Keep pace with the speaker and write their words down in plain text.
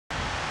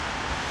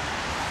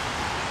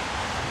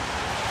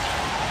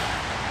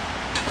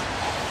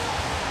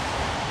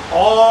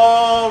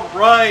All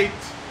right,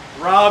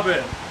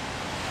 Robin.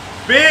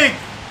 Big,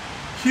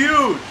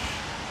 huge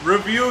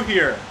review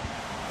here.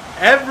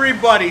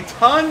 Everybody,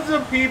 tons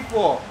of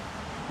people.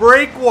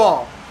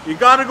 Breakwall. You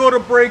gotta go to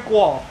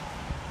Breakwall.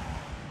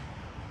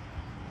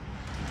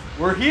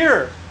 We're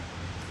here.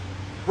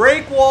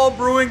 Breakwall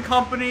Brewing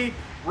Company,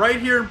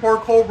 right here in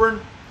Port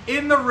Colborne,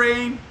 in the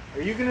rain.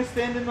 Are you gonna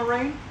stand in the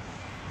rain?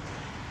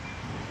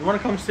 You wanna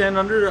come stand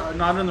under,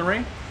 not in the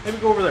rain? Maybe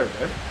go over there,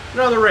 babe. Get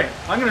out of the rain.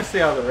 I'm gonna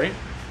stay out of the rain.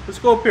 Let's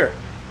go up here.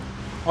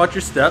 Watch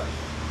your step.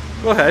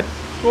 Go ahead.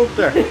 Go up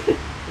there.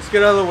 Let's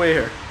get out of the way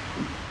here.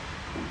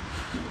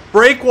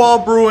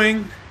 Breakwall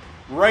Brewing,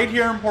 right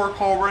here in Port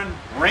Colborne.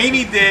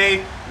 Rainy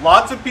day.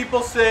 Lots of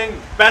people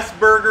saying best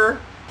burger.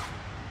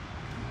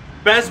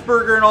 Best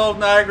burger in all of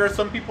Niagara.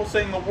 Some people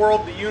saying the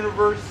world, the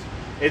universe.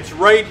 It's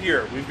right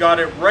here. We've got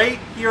it right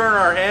here in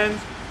our hands.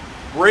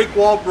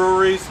 Breakwall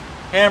Brewery's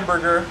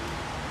hamburger.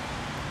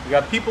 We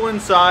got people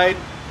inside.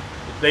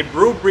 They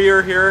brew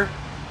beer here.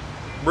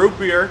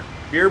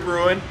 Beer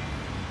brewing.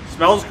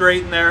 Smells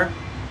great in there.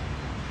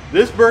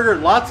 This burger,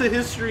 lots of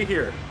history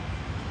here.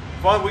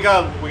 Fun. We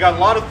got a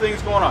lot of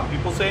things going on.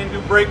 People saying do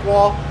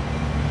Breakwall.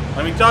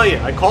 Let me tell you,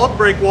 I called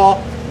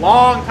Breakwall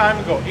long time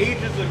ago,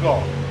 ages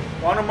ago.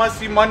 On a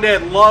must-see Monday,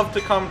 I'd love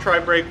to come try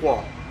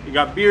Breakwall. You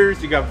got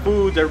beers, you got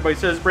foods. Everybody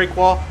says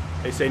Breakwall.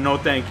 They say no,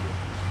 thank you.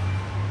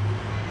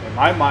 In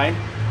my mind,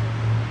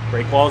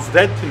 Breakwall's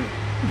dead to me.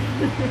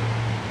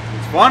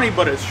 It's funny,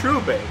 but it's true,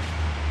 babe.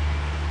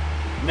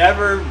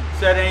 Never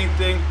said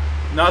anything,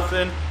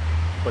 nothing.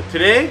 But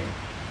today,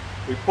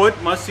 we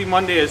put must-see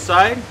Monday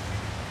aside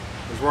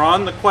as we're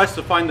on the quest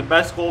to find the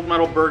best gold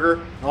medal burger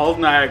in all of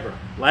Niagara.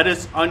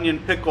 Lettuce, onion,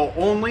 pickle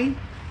only.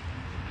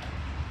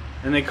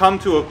 And they come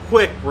to a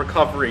quick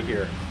recovery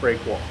here,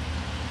 Breakwall.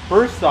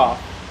 First off,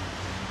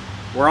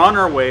 we're on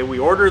our way. We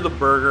ordered the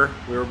burger.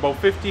 We were about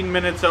 15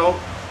 minutes out.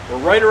 We're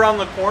right around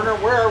the corner.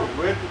 Where are we?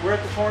 We're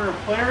at the corner of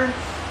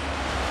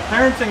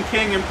Clarence and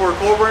King in Port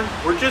Colborne.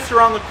 We're just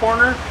around the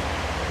corner.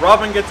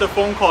 Robin gets a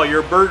phone call.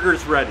 Your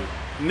burger's ready.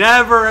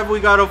 Never have we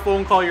got a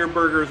phone call. Your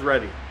burger's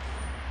ready.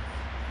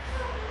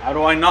 How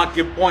do I not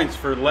give points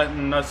for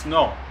letting us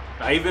know?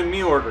 Not even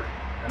me ordering.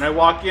 And I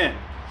walk in.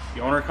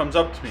 The owner comes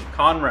up to me.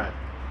 Conrad.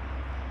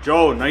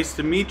 Joe, nice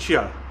to meet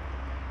you.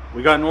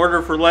 We got an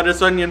order for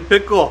lettuce, onion,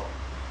 pickle.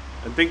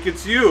 I think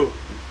it's you.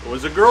 It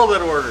was a girl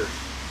that ordered.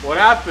 What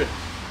happened?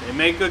 They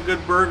make a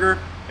good burger.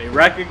 They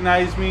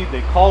recognize me.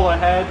 They call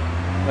ahead.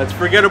 Let's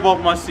forget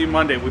about must-see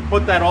Monday. We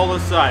put that all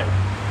aside.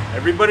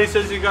 Everybody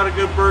says you got a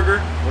good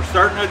burger. We're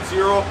starting at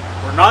 0.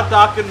 We're not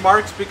docking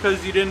marks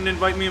because you didn't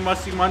invite me to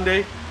must-see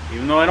Monday,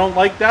 even though I don't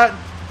like that.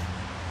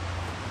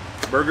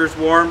 Burger's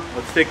warm.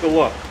 Let's take a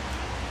look.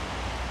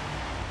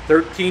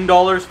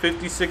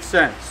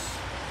 $13.56.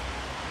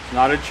 It's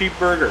not a cheap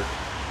burger.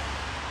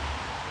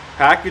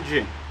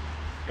 Packaging.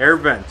 Air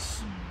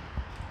vents.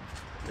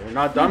 They're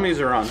not dummies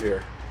around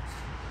here.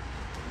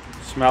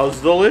 Smells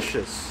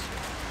delicious.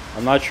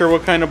 I'm not sure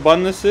what kind of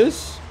bun this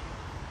is,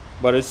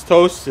 but it's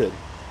toasted.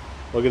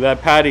 Look at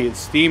that patty. It's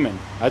steaming.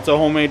 That's a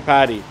homemade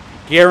patty.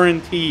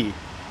 Guarantee.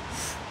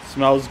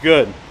 Smells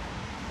good.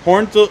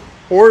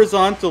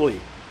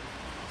 Horizontally.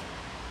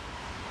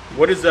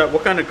 What is that?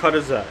 What kind of cut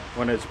is that?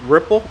 When it's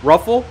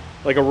ruffle?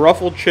 Like a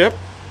ruffled chip?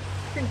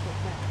 Crinkle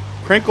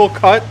cut. Crinkle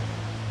cut.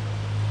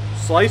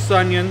 Sliced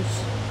onions.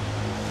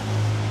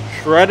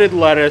 Shredded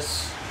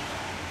lettuce.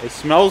 It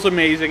smells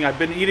amazing. I've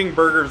been eating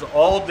burgers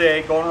all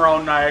day going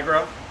around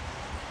Niagara,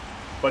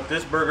 but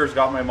this burger's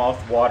got my mouth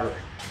watering.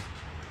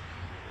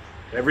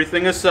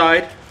 Everything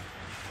aside,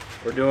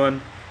 we're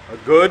doing a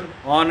good,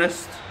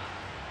 honest,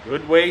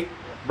 good weight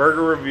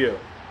burger review.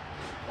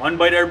 One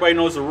bite, everybody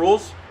knows the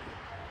rules.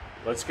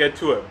 Let's get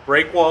to it.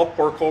 Breakwall,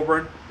 Port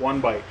Colborne,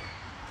 one bite.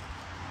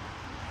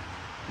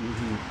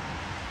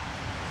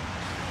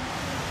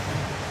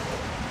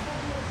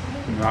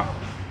 No.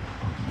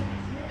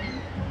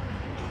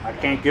 I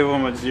can't give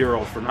them a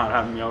 0 for not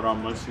having me out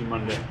on must-see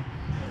Monday.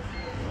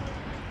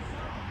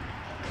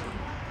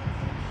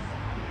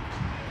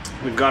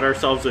 We've got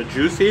ourselves a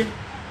juicy,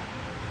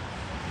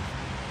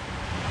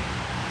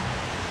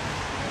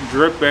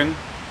 dripping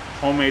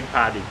homemade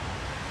patty.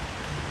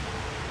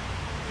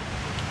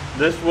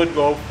 This would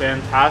go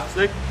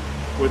fantastic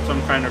with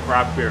some kind of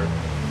craft beer.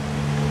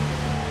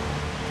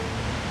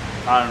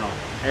 I don't know,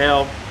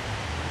 ale,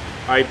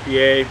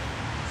 IPA,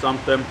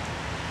 something.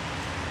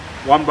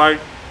 One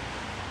bite.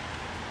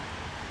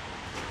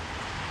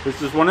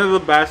 This is one of the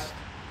best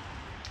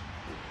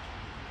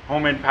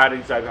homemade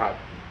patties I've had.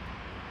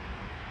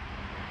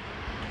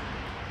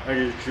 It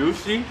is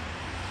juicy.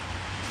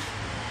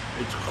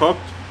 It's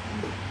cooked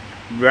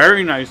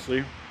very nicely.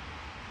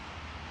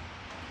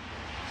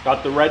 It's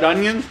got the red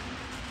onions.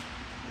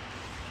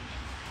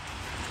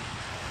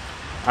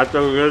 That's a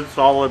good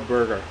solid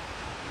burger.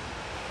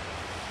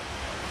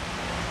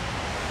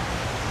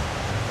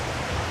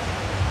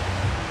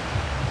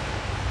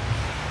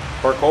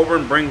 Port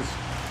Colborne brings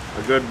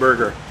a good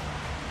burger.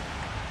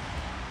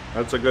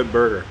 That's a good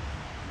burger.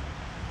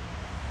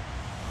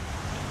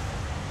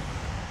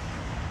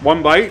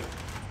 One bite.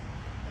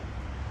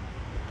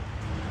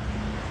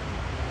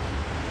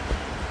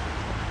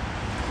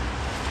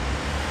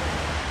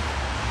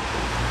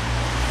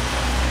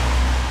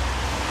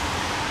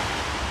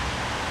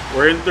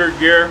 We're in third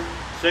gear.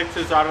 6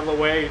 is out of the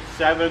way.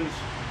 7s.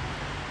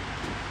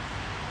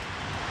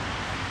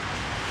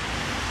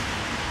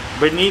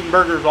 Been eating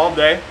burgers all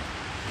day.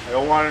 I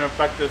don't want to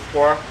affect this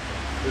score.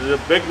 This is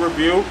a big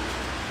review.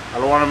 I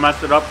don't want to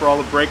mess it up for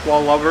all the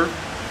Breakwall lovers.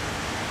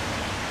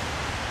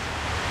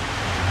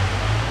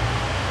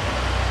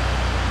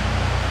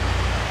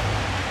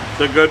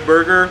 It's a good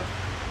burger.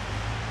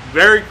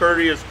 Very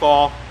courteous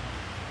call.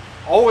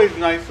 Always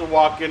nice to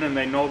walk in and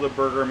they know the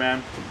burger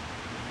man.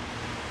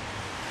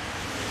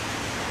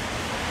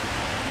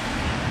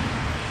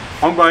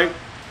 Hung bite.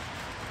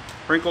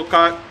 Crinkle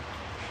cut.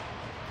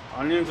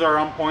 Onions are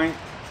on point.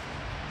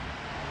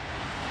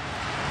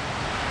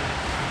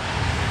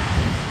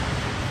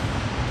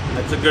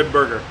 That's a good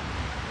burger.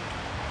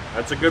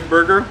 That's a good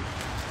burger.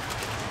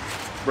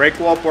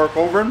 Breakwall pork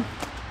over.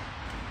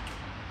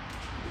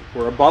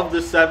 We're above the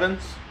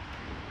 7s.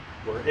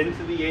 We're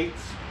into the 8s.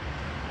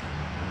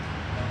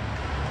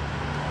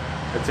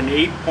 That's an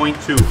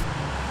 8.2.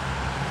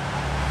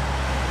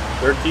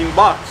 13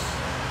 bucks,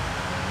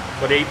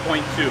 but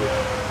 8.2.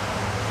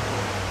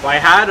 If I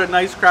had a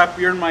nice craft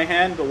beer in my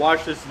hand to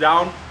wash this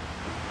down,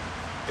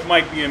 it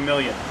might be $1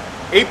 million.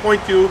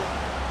 8.2,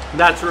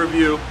 that's a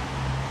review.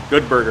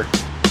 Good burger.